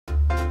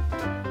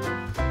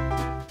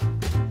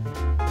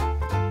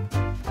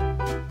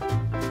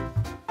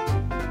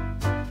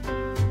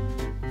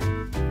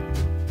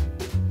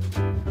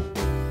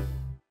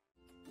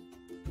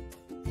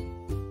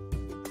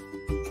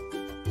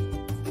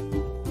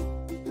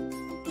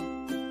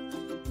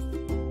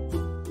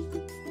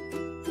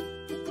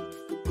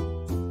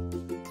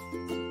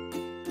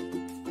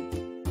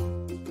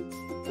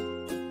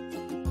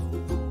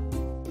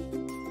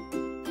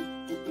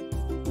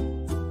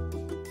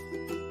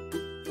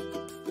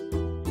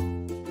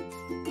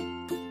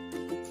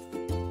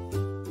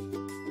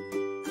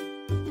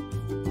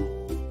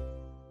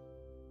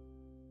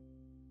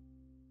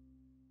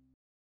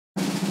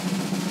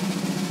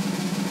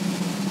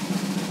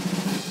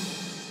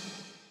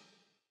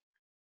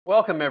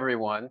Welcome,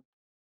 everyone.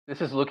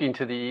 This is Looking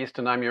to the East,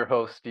 and I'm your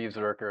host, Steve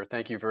Zurcher.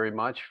 Thank you very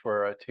much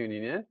for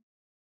tuning in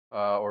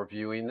or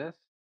viewing this.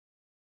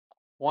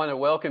 Want to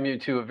welcome you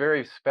to a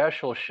very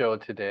special show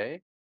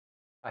today.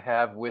 I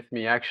have with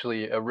me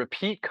actually a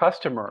repeat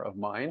customer of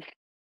mine,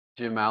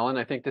 Jim Allen.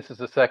 I think this is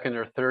the second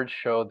or third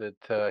show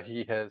that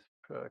he has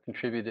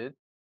contributed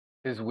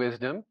his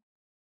wisdom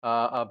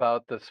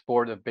about the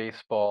sport of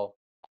baseball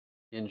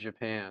in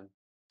Japan.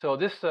 So,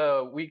 this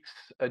week's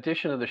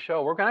edition of the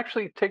show, we're going to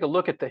actually take a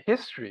look at the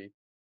history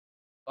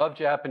of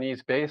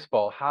Japanese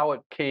baseball, how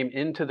it came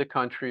into the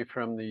country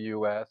from the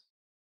US,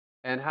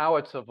 and how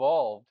it's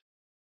evolved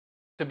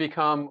to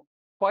become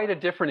quite a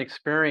different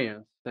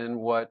experience than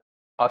what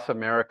us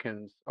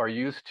Americans are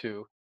used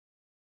to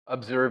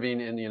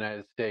observing in the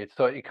United States.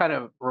 So it kind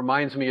of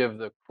reminds me of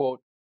the quote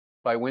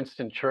by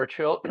Winston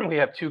Churchill. We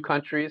have two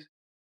countries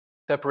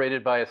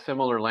separated by a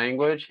similar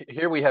language.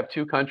 Here we have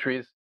two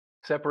countries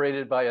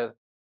separated by a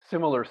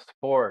similar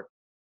sport.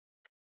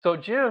 So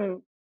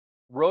Jim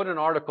wrote an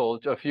article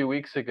a few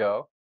weeks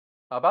ago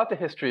about the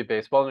history of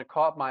baseball, and it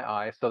caught my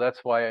eye. So that's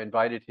why I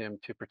invited him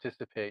to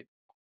participate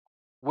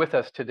with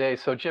us today.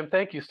 So, Jim,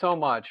 thank you so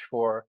much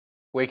for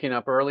waking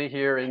up early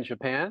here in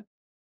Japan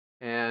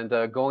and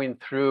going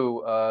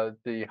through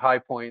the high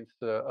points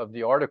of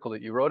the article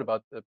that you wrote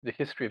about the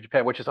history of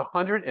Japan, which is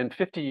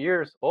 150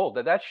 years old.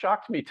 That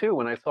shocked me too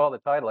when I saw the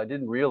title. I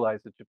didn't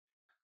realize that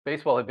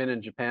baseball had been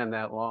in Japan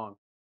that long.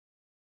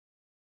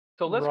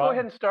 So let's go Right.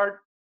 ahead and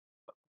start.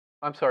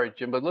 I'm sorry,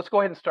 Jim, but let's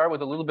go ahead and start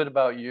with a little bit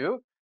about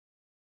you.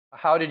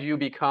 How did you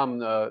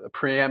become a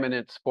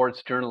preeminent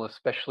sports journalist,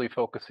 especially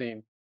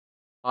focusing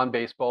on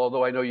baseball,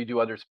 although I know you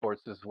do other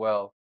sports as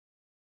well?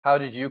 How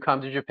did you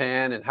come to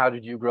Japan, and how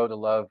did you grow to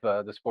love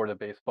the sport of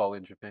baseball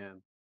in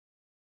Japan?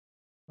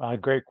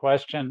 Great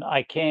question.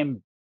 I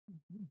came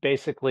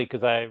basically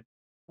because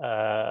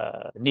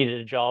I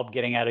needed a job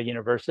getting out of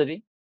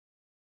university,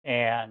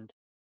 and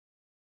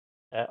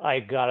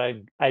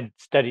I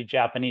studied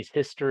Japanese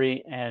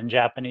history and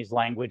Japanese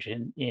language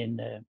in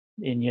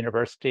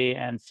university,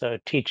 and so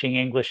teaching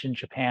English in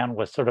Japan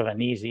was sort of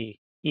an easy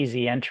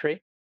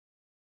entry.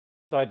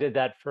 So I did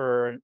that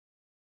for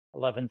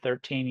 11,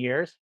 13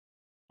 years,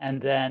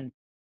 and then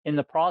in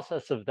the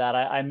process of that,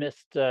 I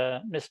missed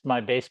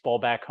my baseball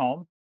back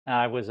home.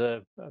 I was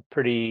a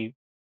pretty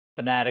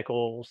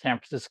fanatical San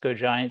Francisco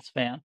Giants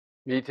fan.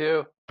 Me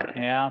too.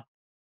 Yeah.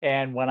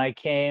 And when I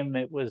came,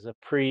 it was a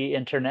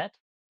pre-internet.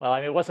 Well, I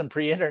mean, it wasn't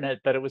pre-internet,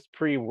 but it was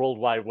pre-World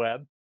Wide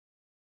Web.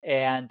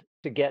 And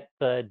to get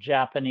uh,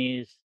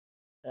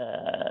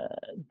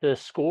 the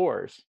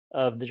scores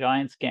of the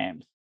Giants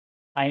games,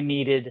 I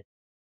needed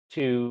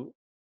to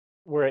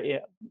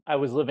where I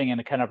was living in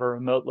a kind of a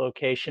remote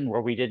location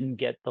where we didn't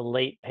get the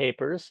late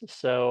papers.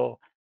 So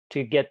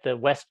to get the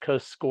West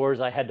Coast scores,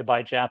 I had to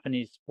buy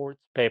Japanese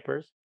sports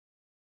papers.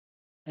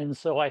 And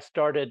so I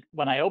started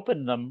when I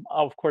opened them,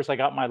 of course, I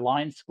got my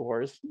line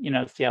scores,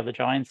 to see how the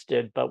Giants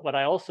did. But what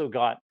I also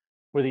got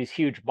were these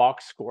huge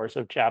box scores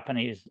of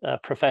Japanese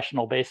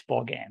professional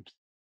baseball games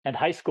and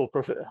high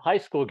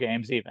school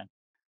games even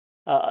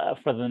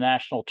for the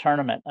national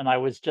tournament. And I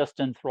was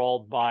just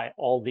enthralled by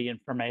all the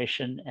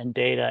information and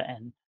data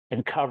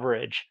and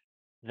coverage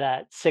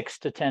that 6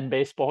 to 10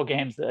 baseball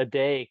games a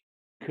day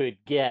could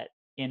get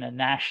in a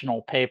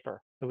national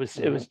paper. It was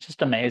Hmm.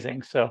 just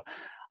amazing. So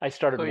I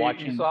started So you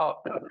watching. saw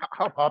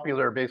how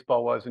popular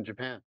baseball was in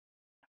Japan.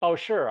 Oh,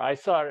 sure. I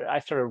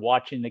started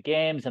watching the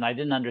games, and I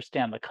didn't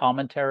understand the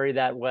commentary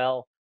that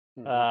well,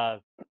 Hmm. uh,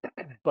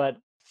 but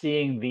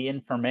seeing the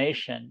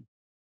information,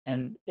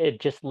 and it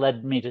just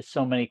led me to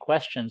so many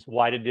questions.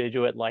 Why did they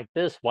do it like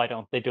this? Why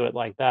don't they do it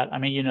like that? I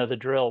mean, you know the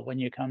drill. When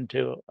you come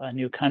to a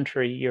new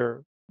country,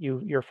 you're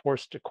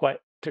forced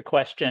to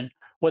question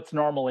what's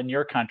normal in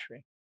your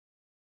country.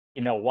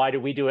 Why do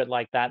we do it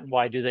like that? And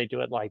why do they do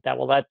it like that?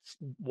 Well, that's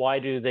why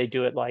do they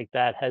do it like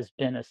that has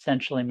been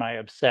essentially my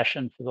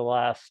obsession for the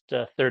last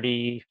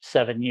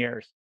 37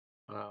 years.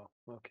 Wow.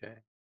 Okay.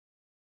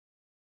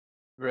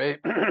 Great.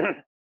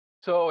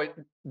 so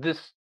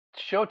this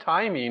show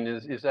timing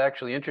is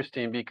actually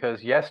interesting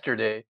because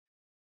yesterday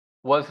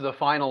was the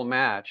final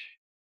match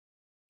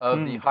of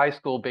the Mm, high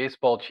school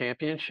baseball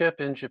championship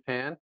in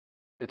Japan.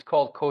 It's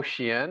called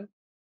Koshien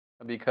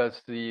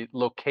because the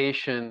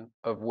location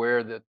of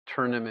where the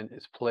tournament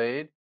is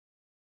played,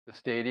 the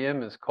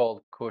stadium is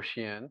called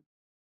Koshien.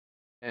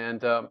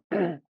 And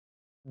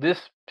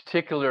this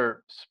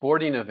particular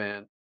sporting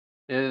event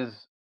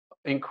is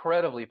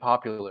incredibly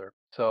popular.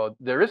 So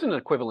there is an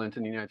equivalent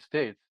in the United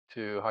States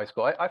to high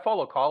school. I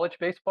follow college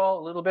baseball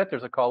a little bit.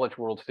 There's a college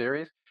World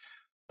Series,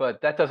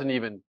 but that doesn't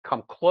even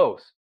come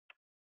close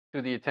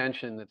to the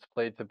attention that's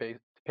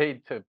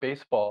paid to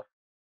baseball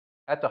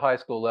at the high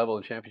school level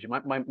and championship.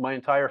 My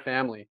entire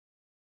family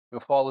who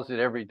follows it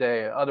every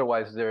day.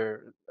 Otherwise,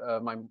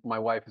 my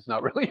wife is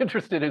not really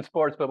interested in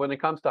sports, but when it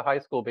comes to high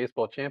school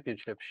baseball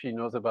championships, she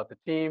knows about the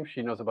team,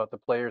 she knows about the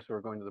players who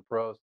are going to the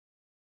pros,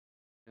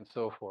 and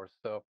so forth.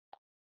 So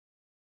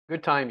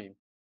good timing.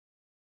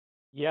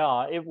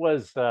 yeah, it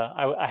was.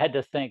 I had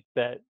to think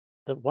that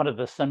one of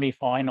the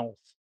semifinals.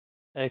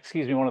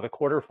 excuse me, one of the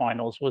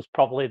quarterfinals was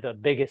probably the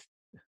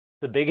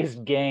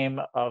biggest game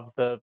of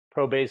the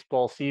pro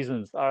baseball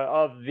seasons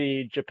of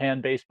the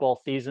Japan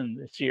baseball season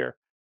this year,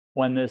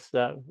 when this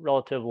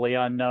relatively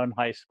unknown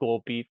high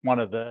school beat one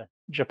of the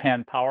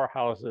Japan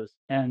powerhouses.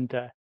 And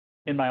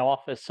in my Mhm.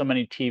 office, so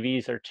many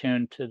TVs are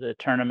tuned to the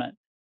tournament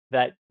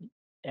that,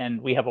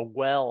 and we have a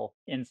well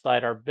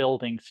inside our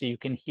building, so you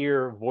can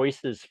hear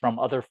voices from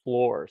other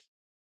floors,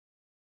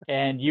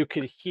 and you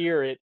could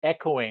hear it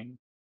echoing.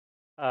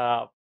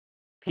 Uh,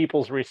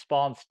 People's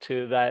response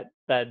to that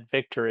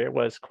victory. It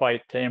was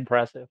quite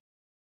impressive.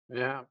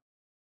 Yeah.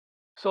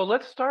 So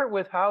let's start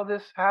with how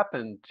this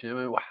happened,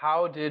 Jim.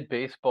 How did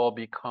baseball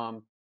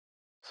become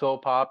so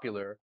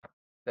popular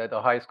that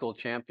the high school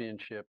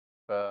championship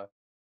uh,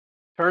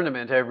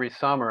 tournament every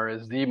summer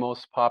is the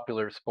most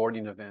popular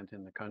sporting event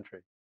in the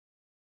country?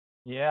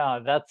 Yeah,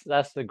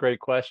 that's a great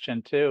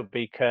question too,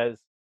 because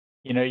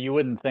you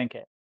wouldn't think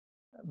it,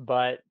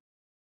 but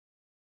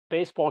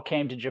baseball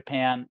came to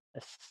Japan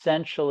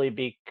essentially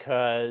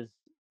because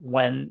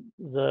when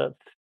the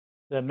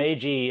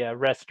Meiji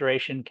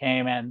Restoration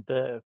came and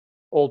the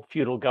old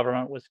feudal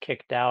government was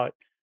kicked out,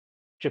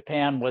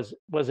 Japan was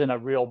in a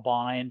real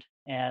bind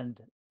and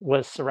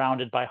was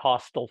surrounded by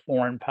hostile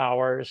foreign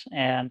powers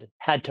and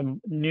had to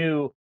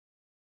knew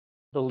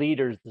the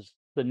leaders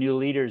the new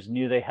leaders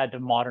knew they had to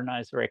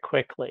modernize very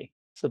quickly.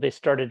 So they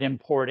started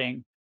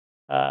importing,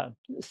 uh,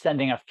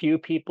 sending a few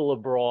people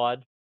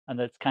abroad, and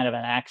that's kind of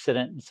an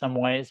accident in some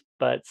ways.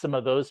 But some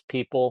of those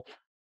people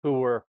who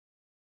were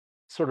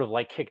sort of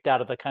like kicked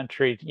out of the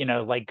country,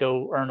 like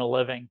go earn a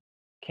living,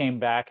 came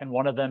back, and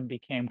one of them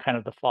became kind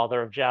of the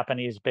father of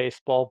Japanese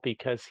baseball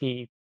because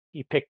he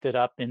picked it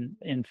up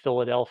in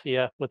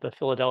Philadelphia with the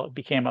Philadelphia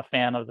became a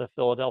fan of the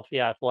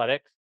Philadelphia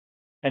Athletics,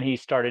 and he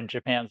started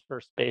Japan's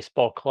first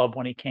baseball club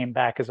when he came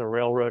back as a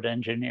railroad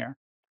engineer.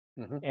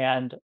 Hmm.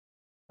 And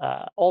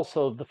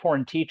also, the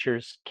foreign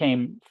teachers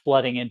came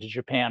flooding into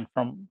Japan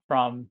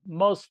from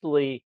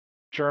mostly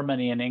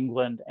Germany and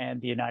England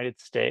and the United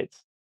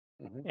States,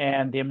 Hmm.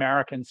 and the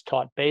Americans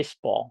taught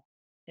baseball,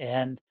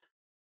 and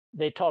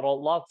they taught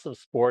lots of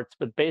sports,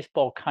 but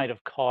baseball kind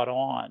of caught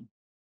on.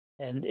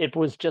 And it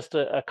was just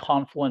a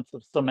confluence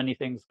of so many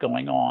things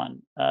going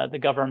on. The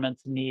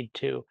government's need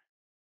to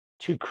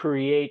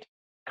create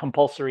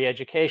compulsory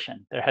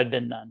education. There had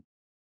been none.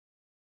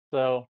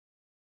 So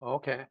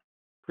Okay.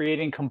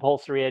 creating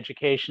compulsory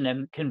education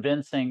and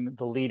convincing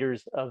the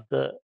leaders of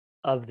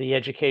the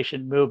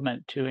education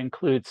movement to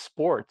include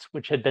sports,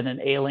 which had been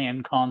an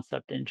alien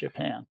concept in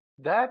Japan.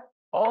 That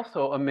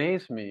also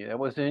amazed me. It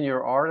was in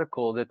your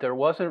article that there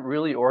wasn't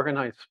really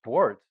organized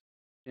sports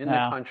in the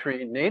Now,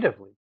 country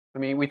natively. I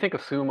mean, we think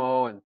of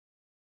sumo and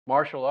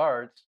martial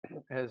arts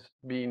as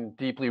being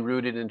deeply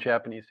rooted in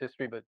Japanese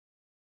history, but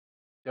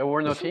there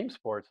were no s- team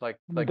sports like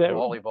there,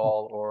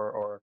 volleyball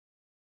or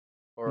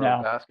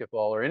no,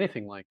 basketball or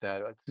anything like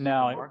that. It's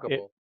no,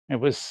 remarkable. it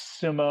was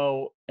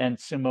sumo, and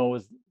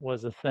sumo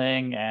was a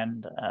thing,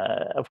 and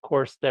of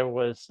course there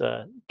was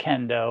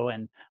kendo,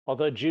 and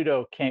although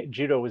judo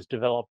was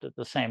developed at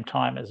the same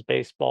time as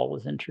baseball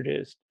was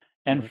introduced,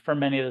 and Mhm, for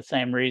many of the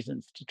same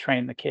reasons to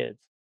train the kids.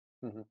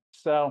 mhm,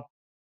 So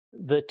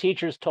the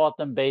teachers taught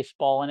them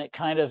baseball, and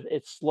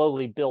it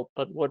slowly built.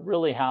 But what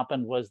really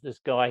happened was this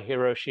guy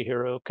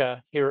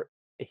Hirooka,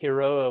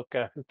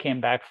 who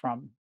came back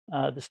from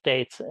the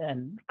states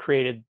and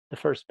created the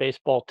first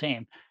baseball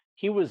team.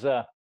 He was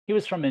he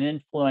was from an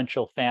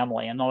influential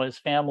family, and though his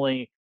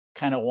family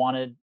kind of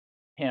wanted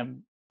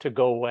him to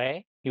go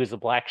away, he was a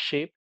black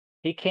sheep.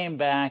 He came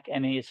back,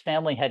 and his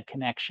family had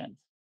connections.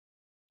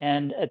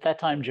 And at that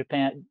time,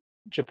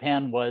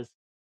 Japan was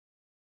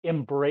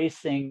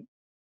embracing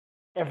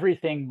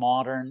everything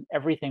modern,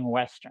 everything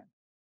Western.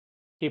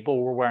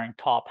 People were wearing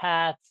top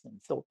hats and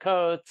silk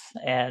coats,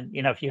 and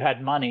if you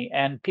had money,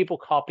 and people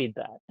copied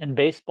that. And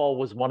baseball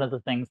was one of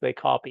the things they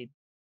copied.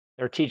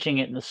 They're teaching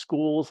it in the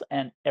schools,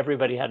 and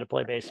everybody had to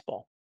play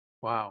baseball.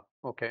 wow,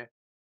 okay.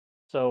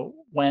 So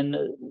when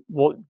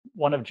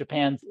one of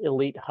Japan's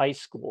elite high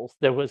schools,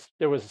 there was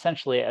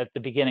essentially at the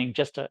beginning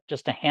just a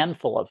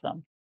handful of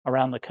them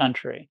around the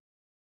country.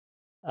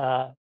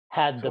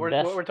 Had So the we're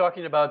best.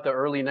 talking about the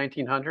early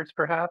 1900s, We're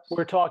perhaps?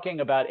 talking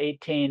about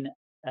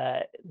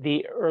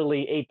the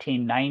early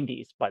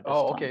 1890s by this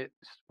Oh, time. okay.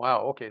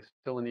 Wow, okay,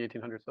 still in the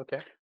 1800s,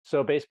 okay.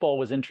 So baseball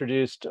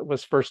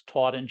was first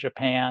taught in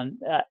Japan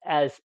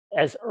as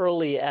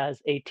early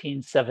as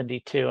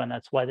 1872, and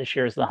that's why this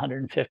year is the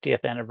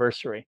 150th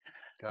anniversary.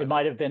 Gotcha. It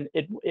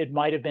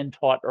might have been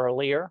taught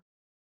earlier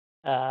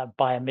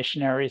by a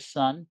missionary's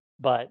son,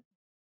 but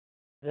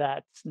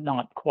that's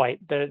not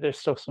quite there. There's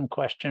still some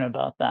question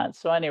about that.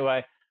 So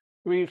anyway,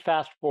 we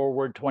fast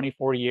forward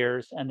 24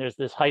 years, and there's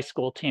this high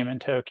school team in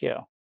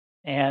Tokyo,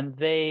 and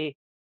they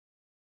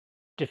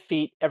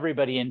defeat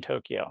everybody in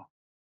Tokyo.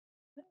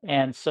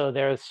 And so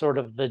they're sort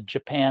of the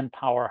Japan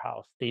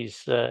powerhouse,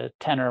 these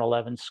 10 or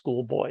 11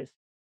 schoolboys.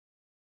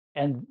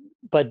 And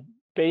but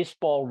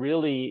baseball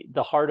really,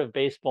 the heart of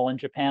baseball in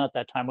Japan at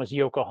that time was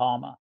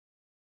Yokohama,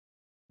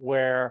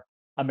 where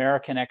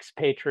American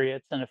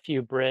expatriates and a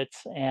few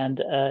Brits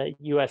and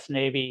U.S.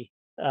 Navy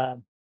uh,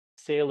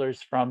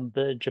 sailors from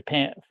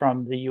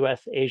the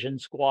U.S. Asian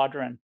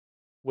Squadron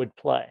would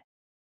play,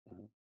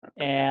 Mhm.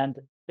 and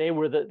they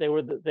were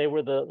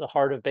the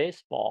heart of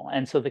baseball.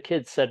 And so the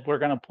kids said, "We're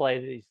going to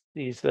play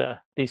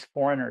these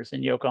foreigners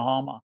in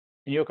Yokohama."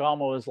 And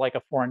Yokohama was like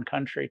a foreign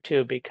country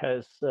too,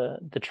 because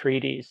the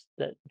treaties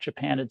that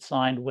Japan had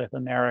signed with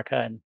America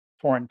and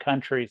foreign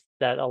countries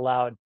that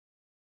allowed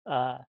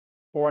uh,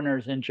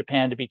 foreigners in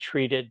Japan to be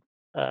treated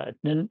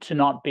to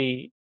not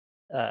be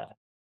uh,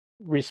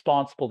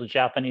 responsible to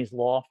Japanese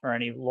law for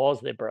any laws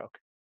they broke.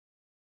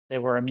 They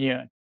were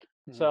immune.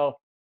 Mhm. So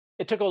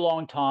it took a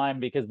long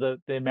time because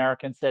the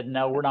Americans said,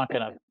 no, we're not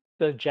going to.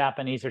 The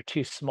Japanese are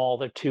too small.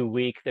 They're too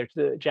weak.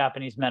 The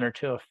Japanese men are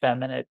too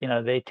effeminate.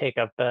 They take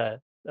up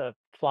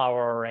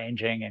flower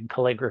arranging and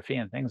calligraphy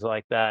and things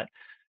like that.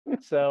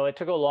 So it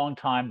took a long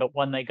time. But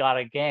when they got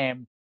a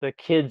game, the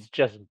kids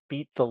just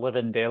beat the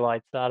living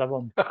daylights out of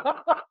them.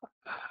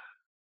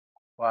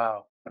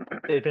 Wow.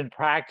 They've been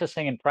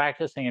practicing and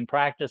practicing and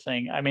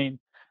practicing. I mean,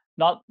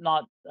 not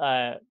not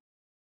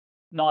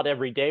not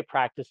every day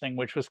practicing,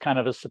 which was kind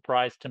of a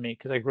surprise to me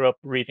because I grew up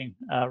reading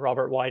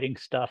Robert Whiting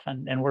stuff,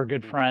 and we're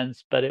good Mhm.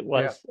 friends. But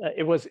Yeah.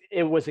 it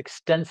was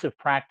extensive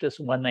practice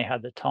when they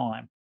had the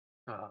time.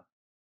 Uh-huh.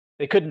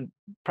 They couldn't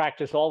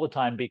practice all the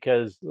time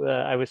because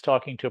I was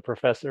talking to a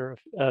professor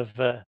of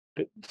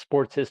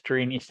sports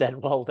history, and he said,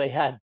 "Well, they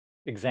had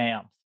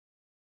exams,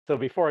 so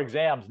before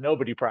exams,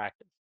 nobody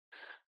practiced."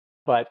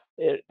 But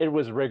it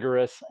was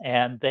rigorous,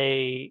 and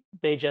they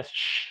just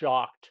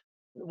shocked.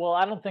 Well,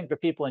 I don't think the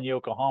people in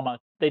Yokohama,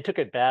 they took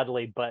it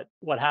badly, but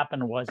what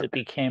happened was it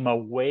became a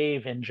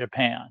wave in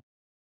Japan.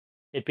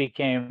 It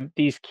became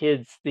these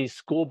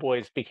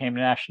schoolboys became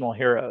national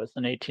heroes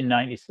in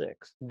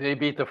 1896. They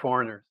beat the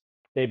foreigners.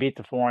 They beat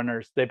the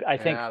foreigners. I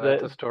think Yeah,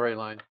 that's a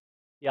storyline.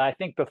 yeah, I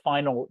think the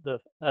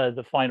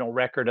final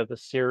record of the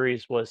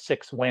series was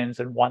 6 wins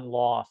and 1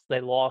 loss.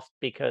 They lost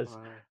because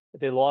Wow.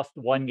 they lost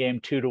one game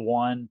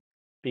 2-1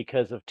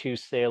 because of 2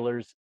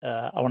 sailors,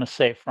 I wanna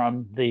say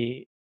from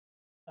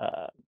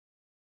uh,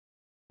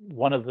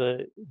 one of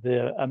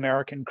the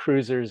American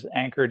cruisers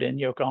anchored in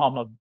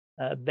Yokohama.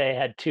 They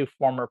had 2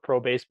 former pro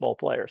baseball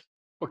players.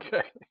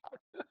 Okay.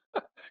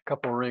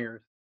 Couple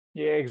ringers.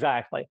 Yeah,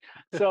 exactly.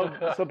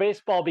 So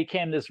baseball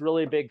became this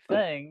really big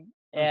thing,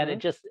 and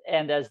Mhm. as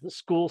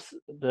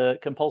the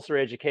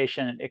compulsory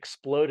education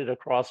exploded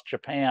across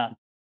Japan,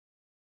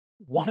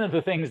 one of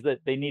the things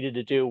that they needed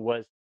to do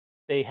was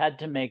they had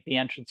to make the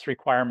entrance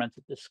requirements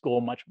at the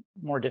school much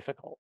more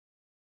difficult.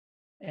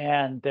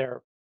 And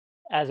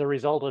as a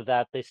result of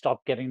that, they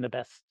stopped getting the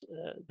best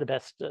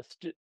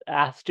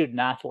student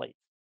athletes,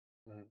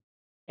 Mhm.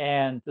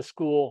 and the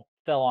school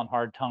fell on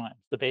hard times.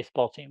 The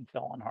baseball team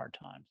fell on hard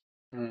times,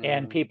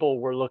 and Mm.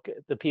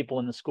 the people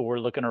in the school were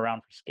looking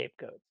around for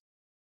scapegoats.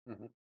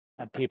 Mhm.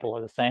 And people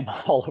are the same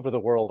all over the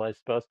world, I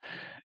suppose.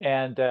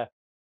 And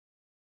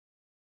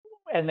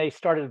and they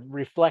started to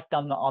reflect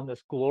on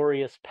this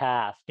glorious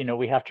past.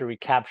 We have to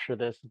recapture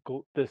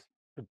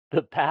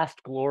the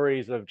past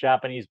glories of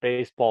Japanese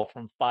baseball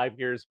from 5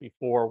 years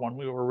before when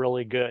we were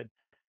really good.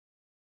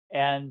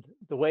 And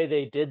the way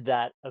they did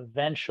that,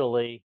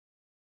 eventually,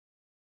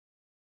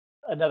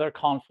 another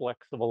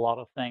conflicts of a lot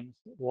of things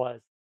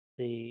was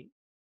the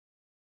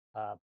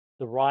uh,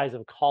 the rise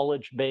of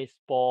college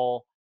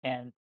baseball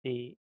and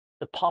the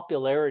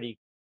popularity,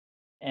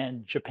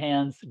 and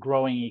Japan's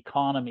growing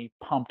economy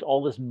pumped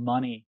all this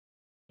money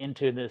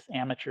into this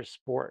amateur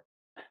sport.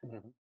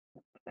 Mhm.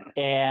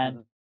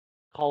 And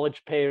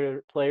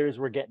Mhm. players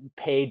were getting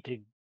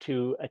paid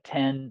to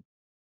attend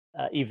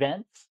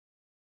events.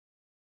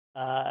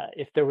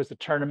 If there was a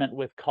tournament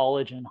with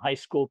college and high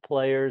school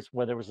players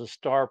where there was a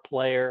star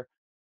player,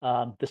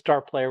 the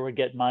star player would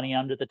get money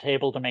under the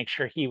table to make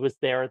sure he was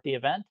there at the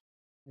event.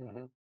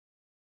 Mhm.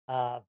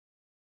 Uh,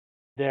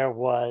 there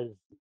was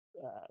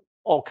uh,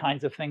 all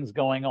kinds of things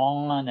going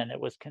on, and it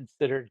was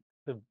considered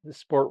the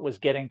sport was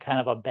getting kind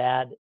of a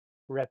bad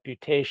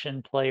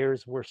reputation.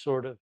 Players were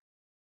sort of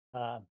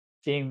uh,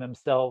 seeing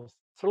themselves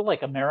sort of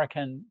like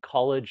American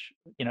college,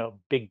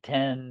 Big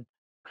Ten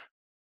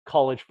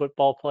college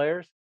football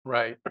players,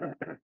 Right.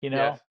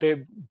 Yes.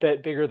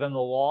 bigger than the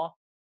law.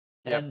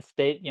 Yep. Penn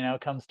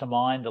State, comes to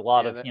mind. A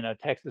lot Yeah, of, that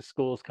Texas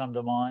schools come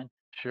to mind.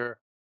 sure.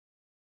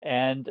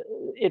 And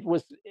it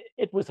was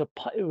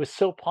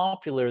so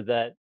popular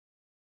that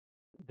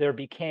there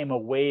became a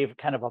wave,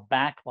 kind of a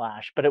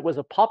backlash, but it was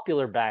a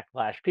popular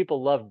backlash.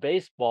 People loved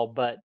baseball,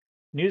 but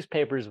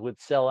newspapers would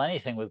sell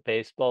anything with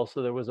baseball.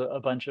 So there was a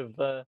bunch of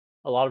a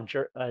lot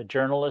of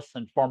journalists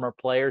and former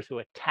players who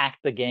attacked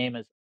the game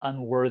as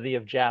unworthy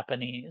of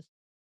Japanese.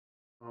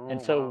 Oh,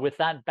 And so wow. with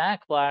that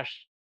backlash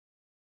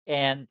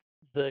and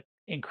the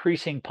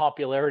increasing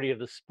popularity of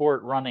the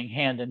sport running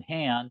hand in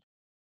hand,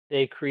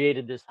 they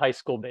created this high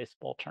school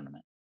baseball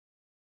tournament.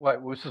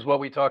 What this is what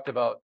we talked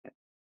about at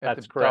the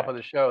That's top of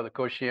the correct. show, the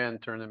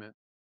Koshien tournament.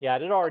 Yeah,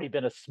 it had already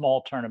been a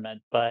small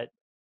tournament, but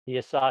the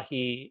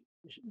Asahi,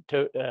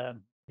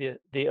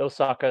 the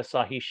Osaka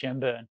Asahi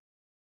Shimbun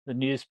the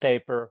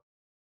newspaper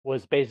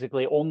was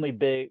basically only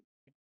big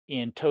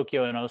in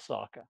Tokyo and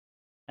Osaka,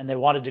 and they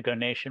wanted to go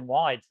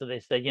nationwide. So they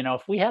said,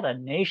 if we had a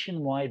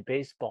nationwide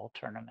baseball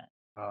tournament,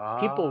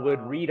 people would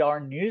Ah. read our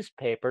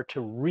newspaper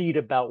to read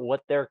about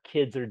what their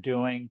kids are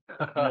doing,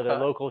 their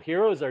local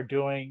heroes are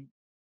doing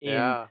in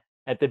Yeah.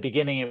 at the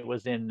beginning it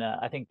was in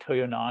I think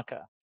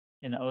Toyonaka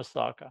in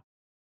Osaka.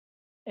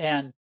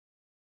 And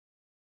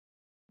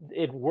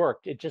it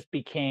worked. It just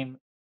became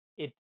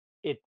it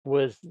it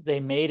was they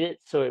made it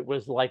so it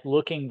was like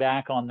looking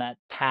back on that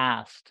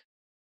past,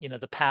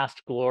 the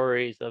past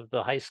glories of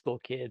the high school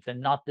kids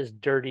and not this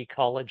dirty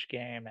college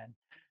game. And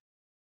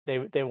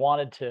they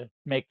wanted to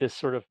make this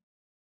sort of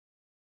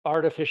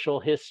artificial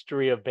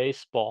history of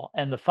baseball.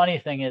 And the funny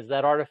thing is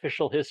that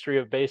artificial history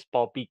of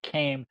baseball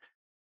became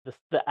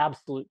the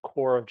absolute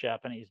core of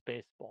Japanese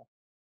baseball.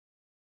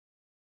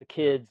 The Yeah.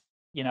 kids,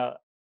 you know,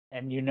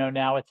 and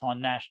now it's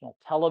on national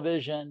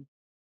television,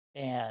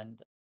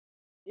 and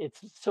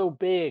it's so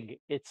big.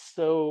 It's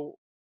so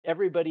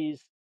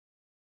everybody's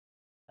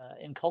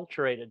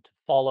enculturated to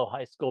follow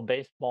high school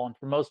baseball, and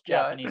for most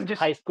Yeah. Japanese, Just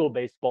high school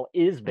baseball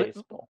is li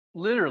baseball.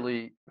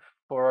 literally,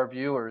 for our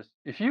viewers,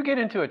 if you get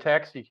into a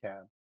taxi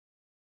cab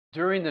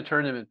during the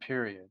tournament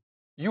period,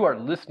 you are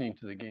listening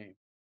to the game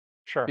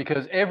Sure.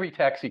 because every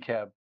taxi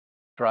cab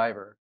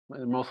driver,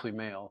 mostly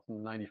male,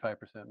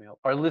 95% male,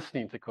 are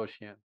listening to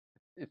Koshien.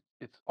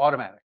 It's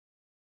automatic.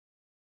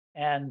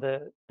 And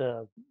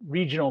the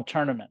regional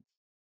tournaments.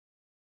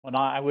 When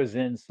I was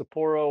in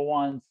Sapporo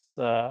once,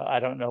 I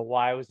don't know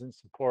why I was in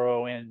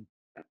Sapporo in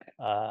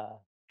uh,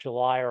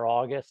 July or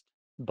August,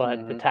 but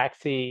Mhm,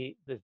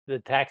 the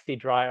taxi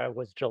driver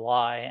was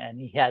July, and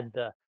he had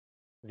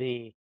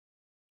the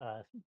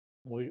uh,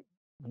 we,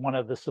 one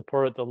of the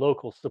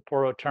local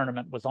Sapporo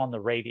tournament was on the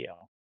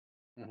radio.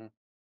 mhm.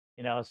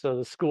 So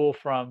the school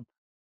from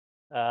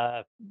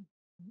uh,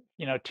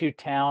 two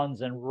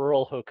towns in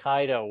rural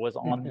Hokkaido was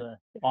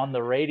on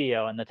the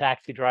radio, and the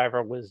taxi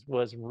driver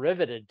was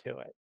riveted to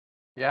it.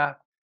 Yeah.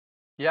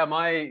 Yeah,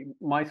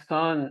 my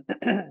son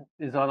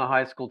is on a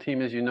high school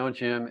team, as you know,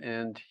 Jim,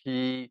 and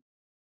he,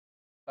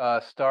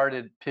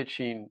 started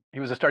pitching. He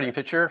was a starting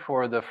pitcher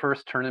for the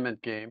first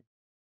tournament game,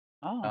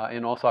 Oh,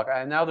 in Osaka,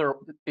 and now they're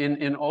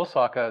in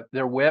Osaka,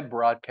 they're web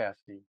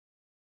broadcasting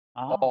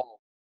oh. all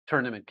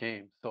tournament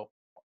games. So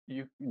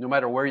you no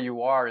matter where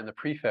you are in the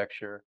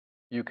prefecture,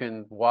 you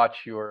can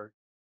watch your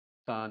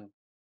son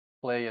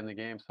play in the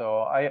game. So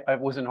I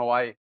was in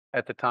Hawaii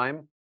at the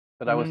time,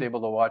 but I was Mm.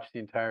 able to watch the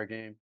entire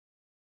game.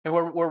 And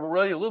we're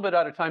really a little bit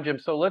out of time, Jim.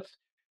 So let's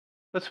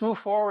move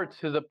forward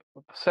to the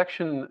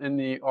section in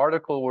the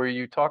article where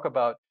you talk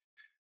about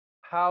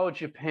how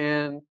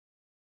Japan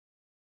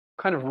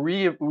kind of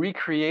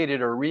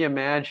recreated or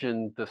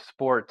reimagined the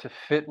sport to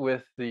fit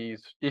with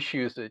these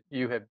issues that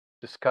you have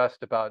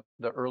discussed about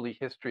the early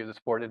history of the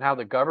sport and how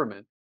the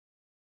government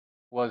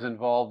was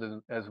involved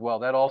in as well.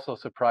 That also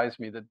surprised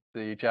me that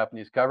the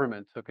Japanese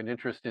government took an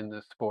interest in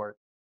this sport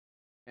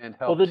and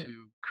Well, helped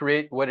to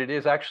create what it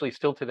is actually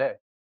still today.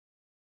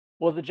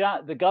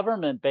 the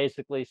government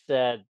basically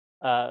said,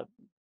 uh,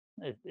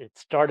 it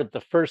started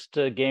the first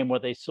game where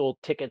they sold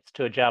tickets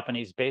to a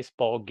Japanese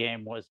baseball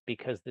game was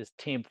because this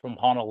team from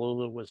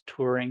Honolulu was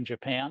touring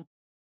Japan,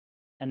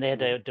 and they had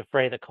Mhm, to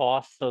defray the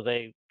costs, so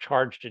they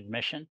charged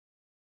admission.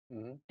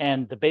 mhm,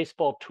 And the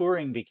baseball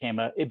touring became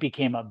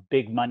a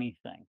big money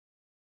thing.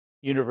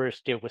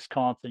 University of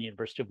Wisconsin,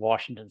 University of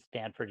Washington,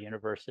 Stanford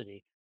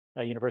University,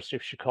 University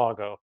of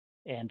Chicago,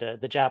 and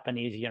the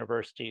Japanese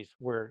universities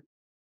were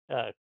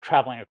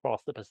traveling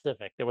across the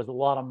Pacific. There was a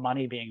lot of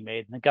money being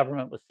made, and the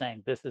government was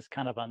saying this is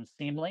kind of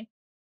unseemly.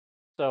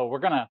 So we're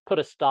going to put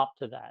a stop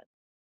to that.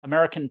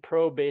 American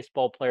pro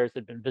baseball players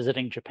had been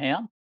visiting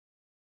Japan,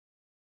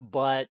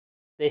 but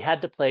they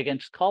had to play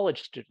against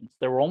college students.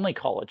 There were only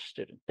college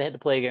students. They had to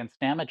play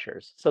against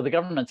amateurs. So the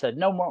government said,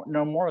 no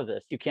more of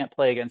this. You can't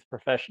play against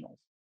professionals.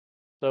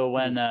 So mm,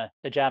 when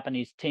the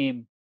Japanese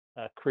team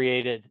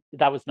created,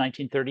 that was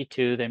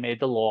 1932, they made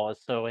the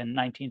laws. So in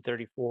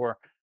 1934,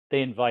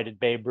 they invited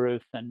Babe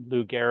Ruth and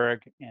Lou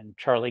Gehrig and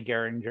Charlie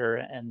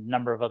Gehringer and a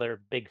number of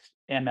other big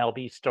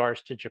MLB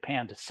stars to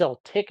Japan to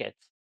sell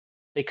tickets.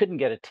 They couldn't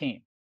get a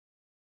team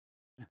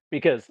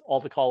because all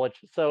the college.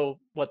 So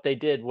what they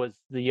did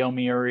was the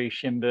Yomiuri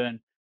Shimbun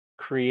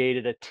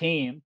created a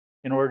team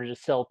in order to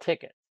sell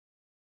tickets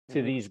to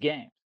mhm, these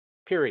games.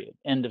 Period.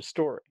 End of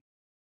story.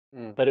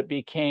 mm, But it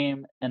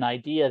became an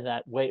idea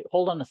that, wait,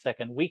 hold on a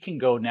second, we can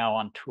go now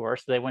on tour.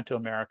 So they went to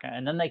America,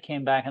 and then they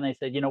came back and they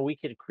said, we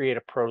could create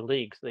a pro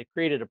league. So they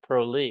created a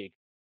pro league,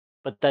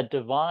 but that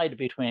divide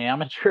between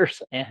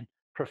amateurs and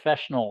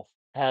professionals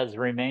has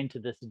remained to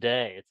this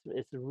day.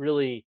 It's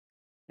really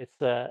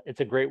it's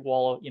a great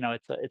wall.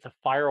 It's a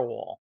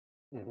firewall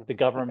mhm. the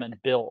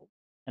government built,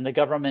 and the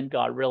government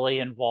got really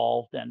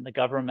involved, and the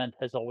government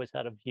has always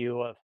had a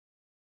view of,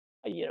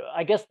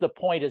 I guess the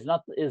point is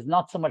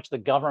not so much the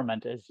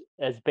government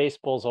as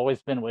baseball's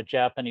always been what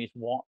Japanese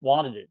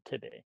wanted it to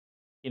be.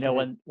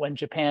 Mhm. When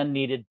Japan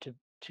needed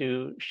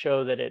to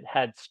show that it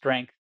had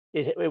strength,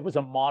 it was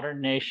a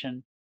modern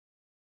nation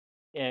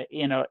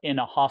in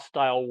a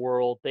hostile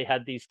world. They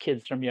had these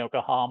kids from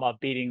Yokohama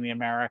beating the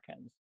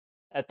Americans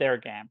at their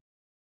game.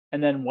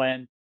 And then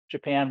when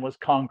Japan was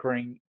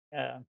conquering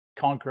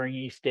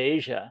East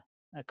Asia,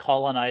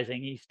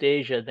 colonizing East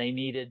Asia, they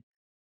needed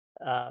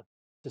uh,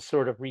 to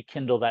sort of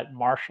rekindle that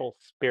martial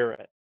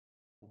spirit.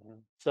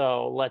 Mhm.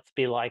 So let's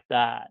be like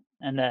that.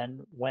 And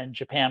then when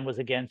Japan was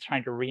again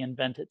trying to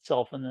reinvent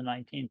itself in the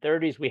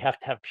 1930s, we have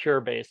to have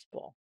pure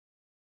baseball.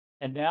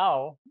 And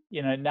now,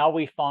 now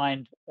we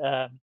find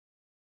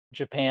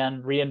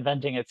Japan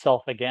reinventing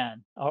itself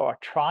again, or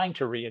trying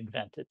to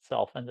reinvent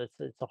itself, and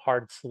it's a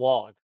hard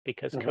slog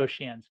because Mhm.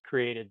 Koshian's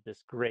created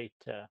this great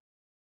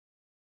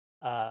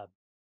uh,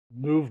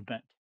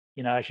 movement.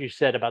 As you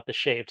said about the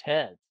shaved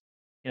heads,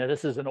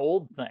 this is an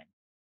old thing,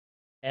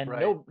 and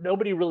Right.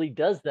 nobody really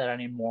does that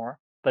anymore.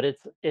 But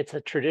it's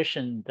a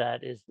tradition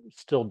that is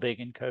still big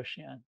in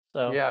Koshian.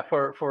 So, Yeah,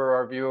 for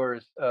our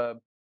viewers,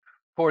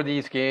 for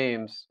these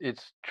games,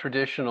 it's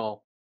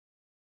traditional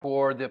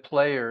for the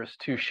players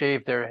to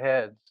shave their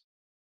heads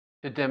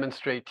to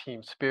demonstrate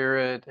team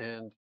spirit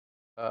and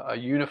a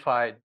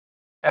unified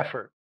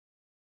effort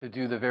to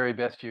do the very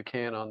best you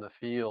can on the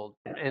field.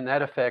 And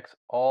that affects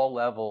all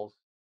levels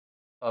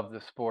of the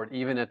sport,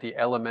 even at the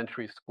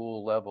elementary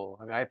school level.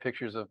 I mean, I have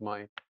pictures of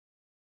my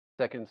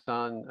second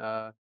son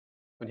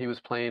when he was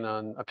playing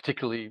on a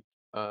particularly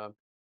uh,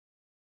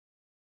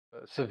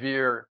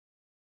 severe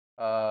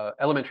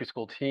elementary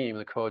school team.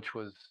 The coach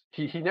was,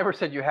 he never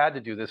said you had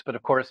to do this, but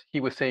of course he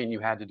was saying you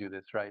had to do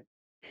this, right?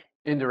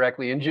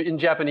 Indirectly. In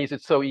Japanese,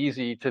 it's so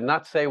easy to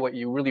not say what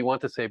you really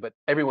want to say, but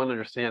everyone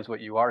understands what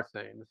you are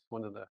saying. It's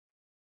one of the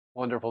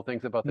wonderful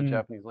things about the mm,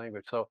 Japanese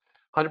language. So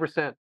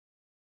 100%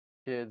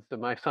 kids.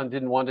 My son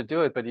didn't want to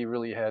do it, but he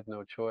really had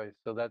no choice.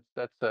 So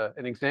that's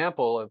an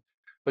example of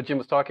what Jim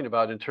was talking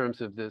about in terms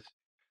of this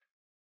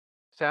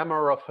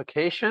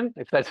samarification,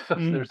 if that's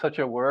mm, there's such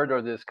a word,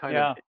 or this kind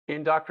of yeah,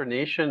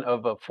 indoctrination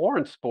of a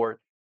foreign sport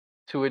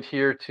to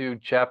adhere to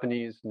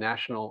Japanese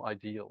national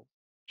ideals.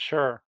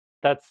 sure.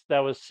 That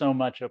was so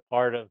much a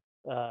part of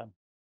uh,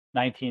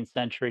 19th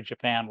century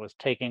Japan, was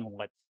taking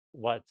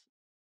what's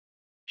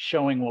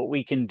showing what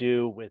we can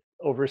do with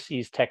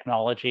overseas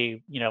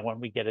technology, when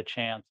we get a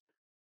chance.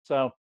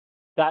 So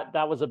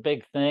that was a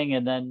big thing.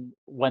 And then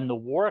when the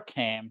war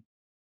came,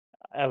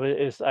 I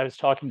was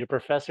talking to a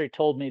professor. He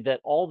told me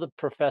that all the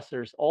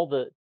professors, all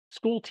the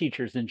school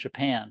teachers in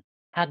Japan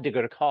had to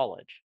go to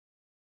college.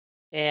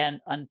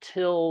 And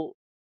until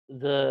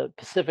the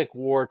Pacific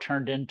War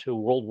turned into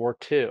World War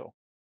II,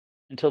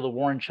 until the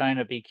war in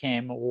China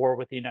became a war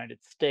with the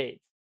United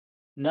States,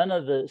 none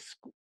of the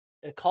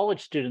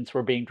college students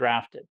were being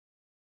drafted.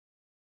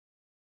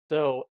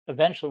 So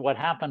eventually, what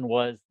happened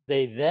was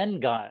they then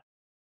got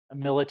a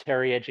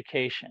military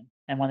education.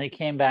 And when they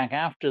came back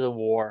after the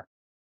war,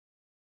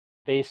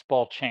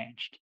 baseball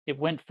changed. It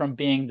went from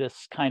being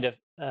this kind of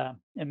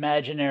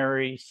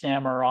imaginary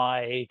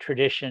samurai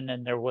tradition,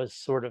 and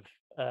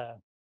uh,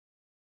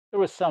 there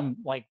was some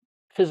like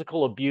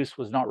physical abuse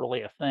was not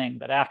really a thing.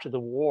 But after the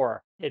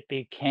war, it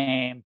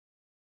became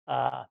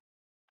uh,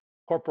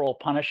 corporal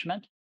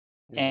punishment,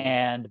 Hmm.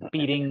 and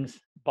beatings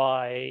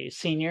by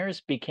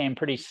seniors became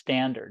pretty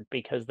standard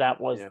because that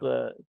was Yeah.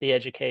 the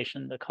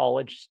education the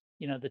college,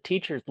 the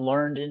teachers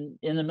learned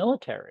in the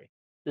military.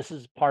 This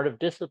is part of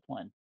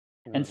discipline.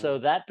 And Hmm. so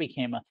that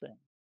became a thing.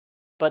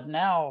 But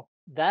now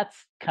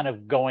that's kind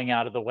of going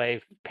out of the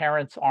way.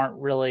 Parents aren't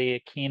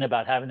really keen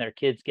about having their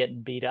kids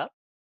getting beat up.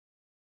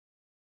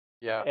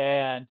 Yeah.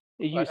 And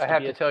it I used to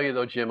have be to a tell you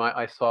though, Jim,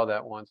 I saw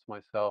that once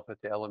myself at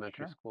the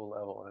elementary sure. school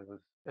level. I was,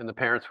 and the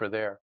parents were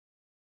there,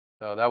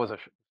 so that was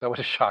that was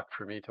a shock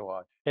for me to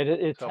watch.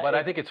 It's So, but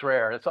I think it's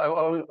rare. It's I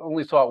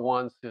only saw it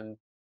once in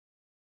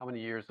how many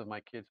years have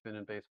my kids been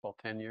in baseball?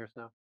 10 years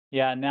now.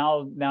 Yeah,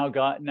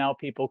 now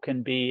people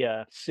can be,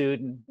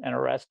 sued and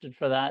arrested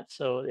for that,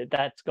 so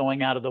that's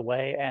going out of the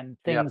way, and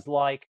Yep. things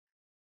like,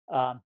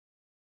 um,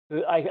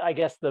 I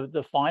guess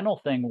the final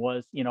thing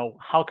was,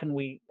 how can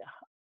we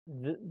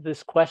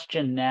this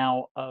question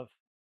now of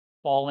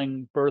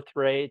falling birth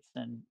rates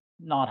and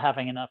not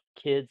having enough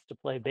kids to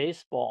play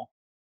baseball.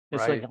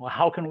 It's like, Right. well,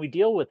 how can we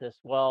deal with this?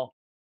 Well,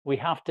 we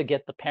have to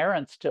get the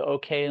parents to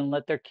okay and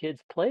let their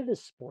kids play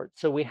this sport,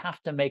 so we have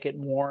to make it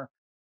more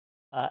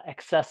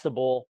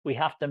accessible. We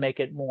have to make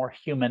it more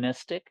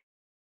humanistic,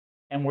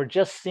 and we're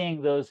just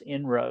seeing those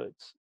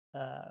inroads.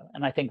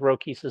 And I think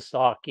Roki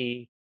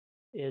Sasaki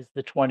is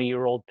the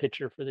 20-year-old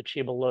pitcher for the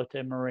Chiba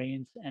Lotte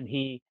Marines, and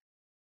he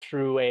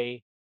threw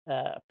a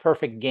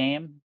perfect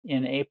game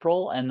in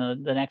April, and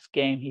the next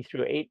game he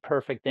threw 8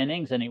 perfect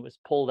innings, and he was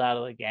pulled out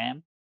of the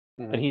game.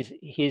 But Hmm.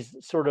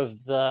 he's sort of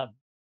uh,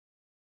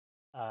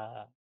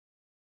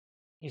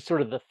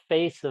 the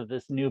face of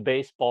this new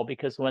baseball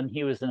because when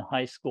he was in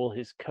high school,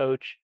 his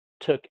coach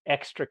took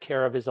extra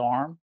care of his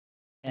arm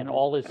and Hmm.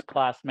 all his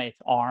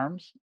classmates'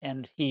 arms,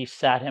 and he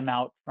sat him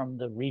out from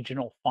the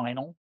regional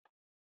final,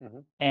 Hmm.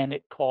 and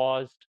it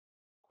caused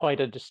quite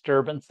a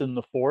disturbance in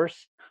the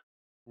force.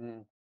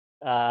 Mm.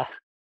 Uh,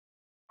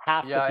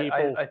 half Yeah. the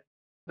people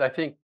I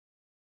think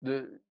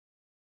the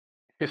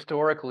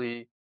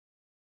historically.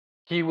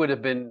 he would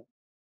have been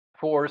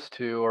forced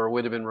to or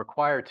would have been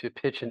required to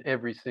pitch in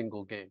every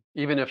single game,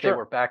 even if they Sure,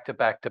 were back to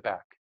back to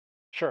back.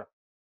 sure.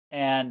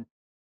 And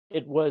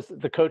it was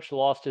the coach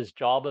lost his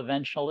job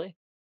eventually.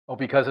 Oh,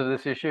 because of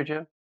this issue,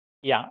 Jim?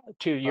 Yeah,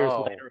 2 years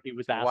Oh, later, he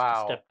was asked to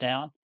wow. step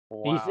down.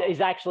 Wow.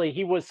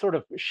 He was sort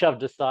of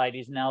shoved aside.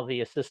 He's now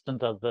the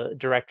assistant of the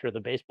director of the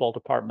baseball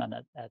department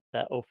at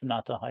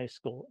Ofunata High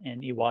School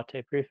in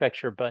Iwate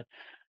Prefecture,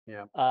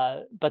 Yeah.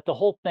 but the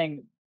whole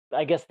thing,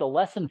 I guess the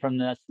lesson from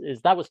this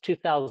is that was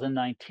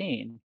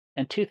 2019.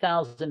 In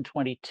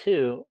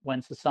 2022,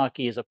 when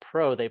Sasaki is a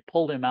pro, they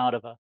pulled him out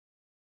of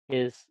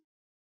his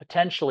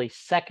potentially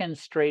second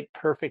straight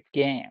perfect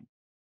game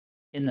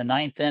in the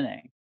ninth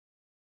inning,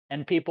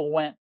 and people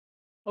went,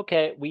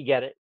 "Okay, we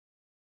get it."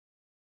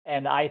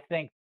 And I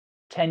think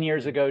 10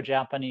 years Mhm. ago,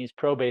 Japanese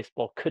pro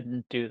baseball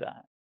couldn't do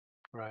that,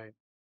 Right.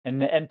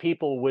 and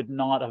people would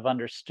not have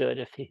understood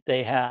if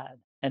they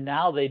had. And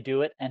now they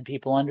do it, and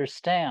people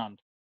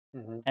understand.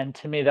 Mhm. And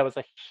to me, that was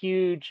a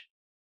huge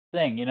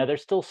thing. You know, they're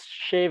still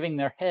shaving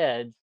their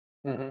heads,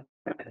 Mhm.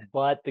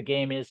 but the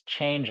game is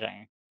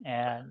changing.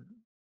 And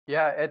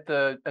Yeah, at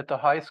the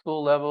high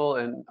school level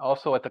and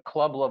also at the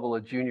club level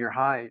of junior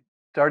high,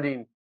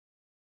 starting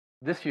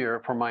this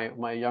year for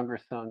my younger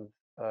son's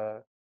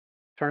uh,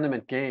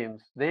 tournament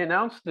games, they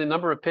announced the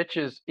number of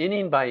pitches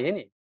inning by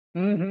inning,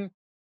 Mhm.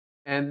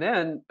 and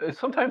then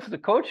sometimes the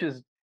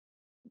coaches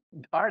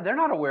are they're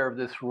not aware of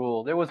this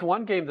rule. There was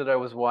one game that I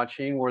was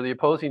watching where the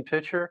opposing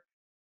pitcher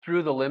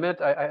threw the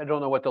limit. I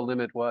don't know what the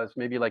limit was,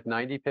 maybe like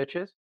 90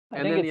 pitches, I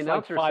and think then the it's like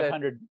announcer said,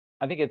 500.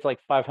 I think it's like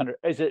 500.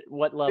 Is it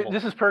what level?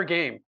 This is per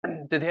game."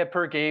 They have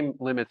per game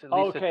limits, at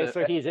least Okay,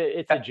 so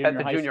it's a at junior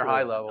the high junior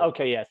high school then. level.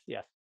 Okay, yes,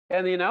 yes.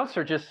 And the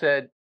announcer just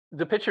said,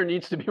 "The pitcher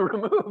needs to be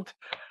removed."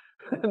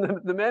 And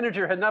the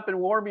manager had not been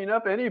warming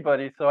up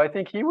anybody, so I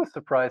think he was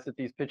surprised that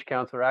these pitch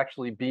counts are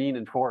actually being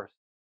enforced,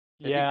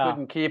 that he Yeah,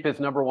 couldn't keep his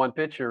number 1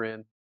 pitcher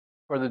in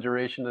for the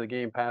duration of the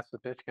game past the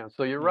pitch count.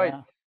 So you're right,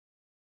 yeah.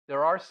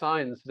 there are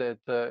signs that,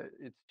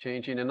 it's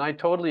changing, and I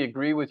totally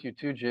agree with you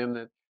too, Jim,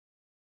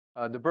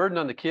 that, the burden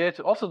on the kids,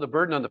 also the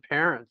burden on the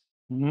parents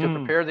to Mm,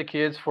 prepare the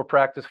kids for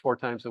practice 4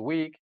 times a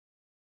week,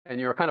 and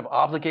you're kind of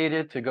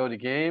obligated to go to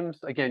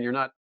games. Again, you're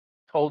not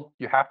told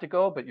you have to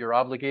go, but you're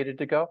obligated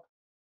to go.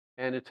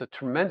 And it's a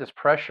tremendous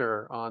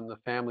pressure on the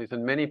families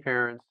and many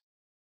parents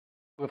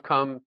who have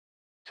come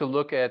to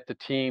look at the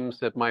teams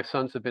that my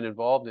sons have been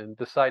involved in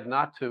decide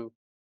not to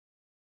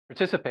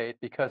participate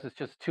because it's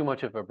just too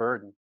much of a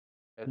burden.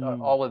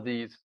 mm. All of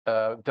these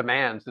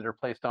demands that are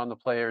placed on the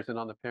players and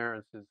on the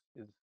parents is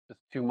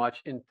just too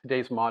much in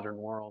today's modern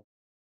world.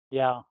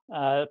 Yeah,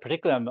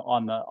 particularly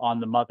on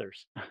the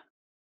mothers,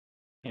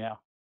 you know,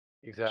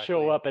 show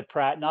Exactly. up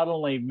at not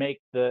only make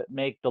the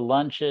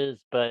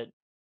lunches, but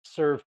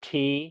serve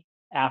tea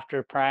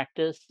after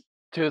practice.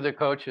 To the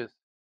coaches.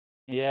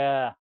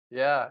 Yeah.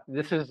 Yeah,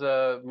 this is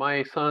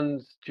my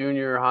son's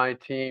junior high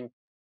team.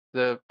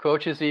 The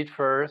coaches eat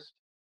first,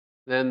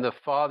 then the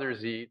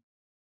fathers eat,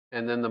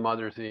 and then the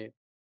mothers eat.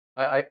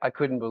 I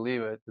couldn't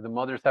believe it. The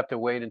mothers have to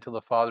wait until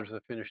the fathers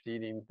have finished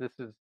eating. This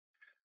is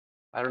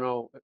I don't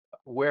know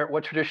where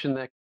what tradition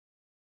that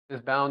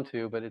is bound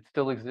to, but it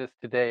still exists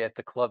today at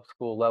the club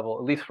school level,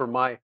 at least for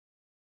my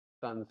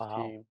son's Wow.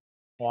 team.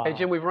 Hey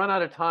Jim, Wow. we've run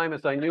out of time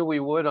as I knew we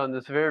would on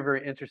this very,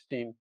 very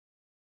interesting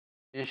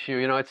issue.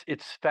 You know,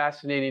 it's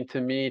fascinating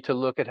to me to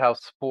look at how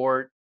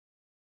sport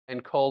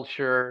and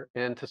culture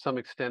and to some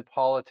extent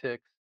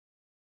politics,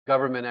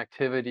 government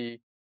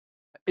activity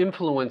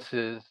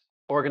influences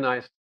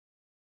organized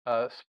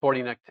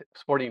sporting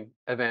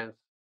events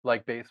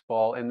like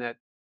baseball, and that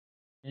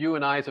you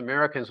and I as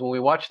Americans, when we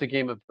watch the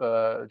game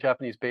of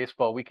Japanese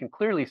baseball, we can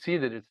clearly see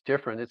that it's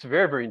different. It's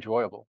very, very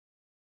enjoyable.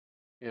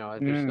 You know,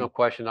 there's no Mm.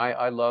 question.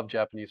 I love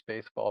Japanese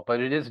baseball, but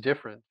it is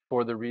different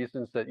for the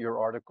reasons that your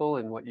article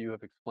and what you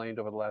have explained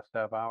over the last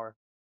half hour.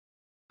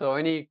 So,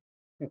 any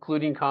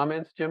concluding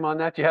comments, Jim, on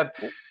that? Do you have?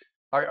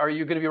 Are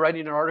you going to be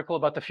writing an article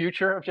about the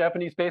future of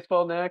Japanese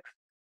baseball next?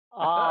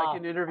 I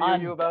can interview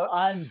you about.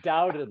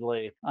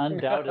 Undoubtedly,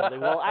 undoubtedly.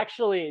 Well,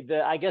 actually,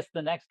 I guess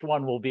the next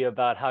one will be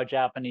about how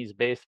Japanese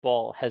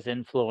baseball has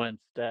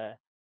influenced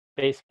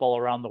baseball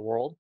around the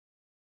world,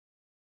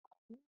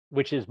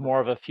 which is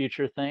more of a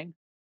future thing.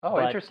 Oh,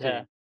 But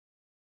interesting.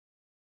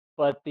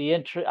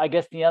 I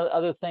guess the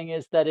other thing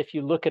is that if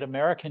you look at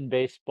American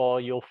baseball,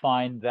 you'll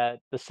find that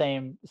the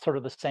same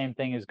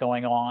thing is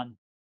going on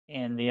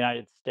in the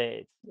United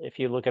States. If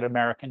you look at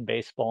American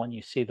baseball and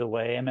you see the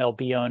way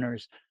MLB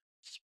owners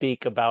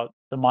speak about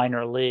the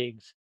minor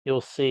leagues, you'll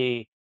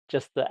see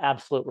just the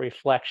absolute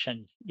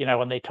reflection. You know,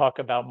 when they talk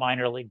about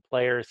minor league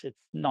players, it's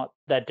not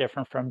that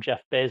different from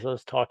Jeff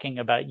Bezos talking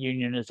about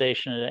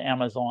unionization at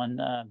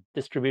Amazon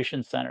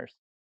distribution centers.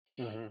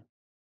 Hmm.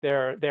 They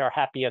are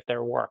happy at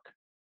their work.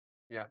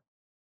 Yeah,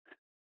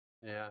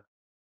 yeah.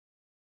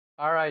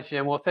 All right,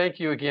 Jim. Well, thank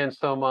you again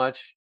so much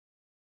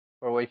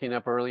for waking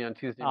up early on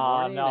Tuesday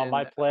morning. No,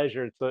 my And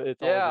pleasure. It's always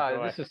a yeah,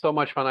 joy. this is so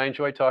much fun. I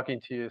enjoy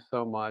talking to you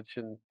so much.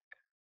 And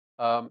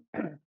um,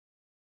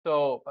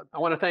 So I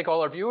want to thank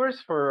all our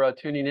viewers for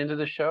tuning into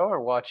the show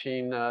or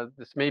watching.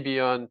 This may be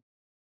on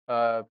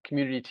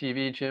community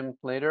TV, Jim,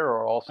 later,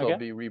 or also Okay.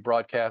 be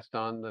rebroadcast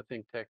on the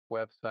ThinkTech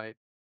website.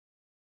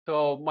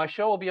 So my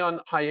show will be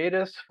on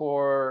hiatus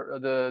for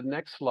the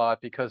next slot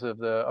because of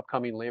the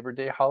upcoming Labor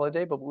Day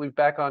holiday, but we'll be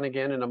back on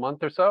again in a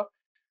month or so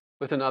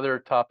with another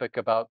topic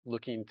about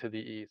looking to the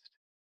east.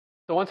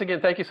 So once again,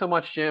 thank you so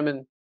much, Jim,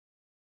 and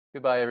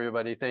goodbye,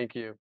 everybody. Thank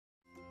you.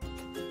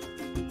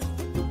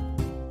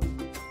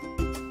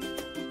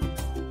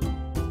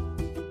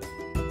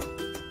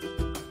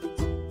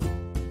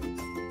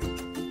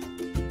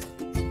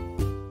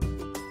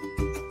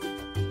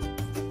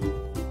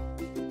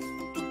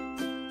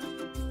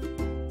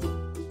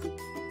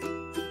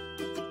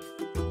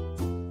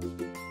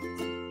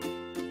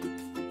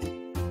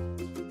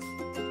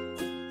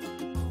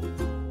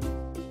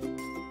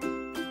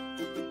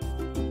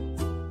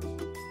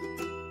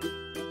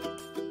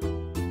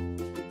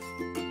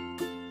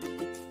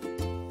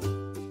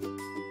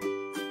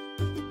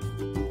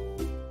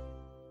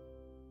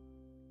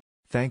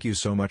 Thank you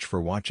so much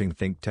for watching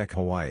ThinkTech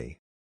Hawaii.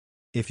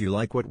 If you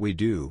like what we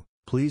do,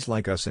 please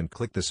like us and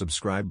click the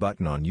subscribe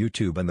button on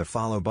YouTube and the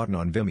follow button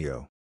on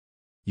Vimeo.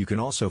 You can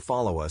also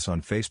follow us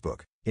on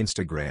Facebook,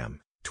 Instagram,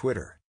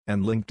 Twitter,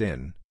 and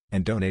LinkedIn,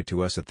 and donate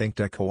to us at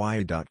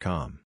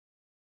thinktechhawaii.com.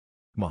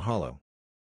 Mahalo.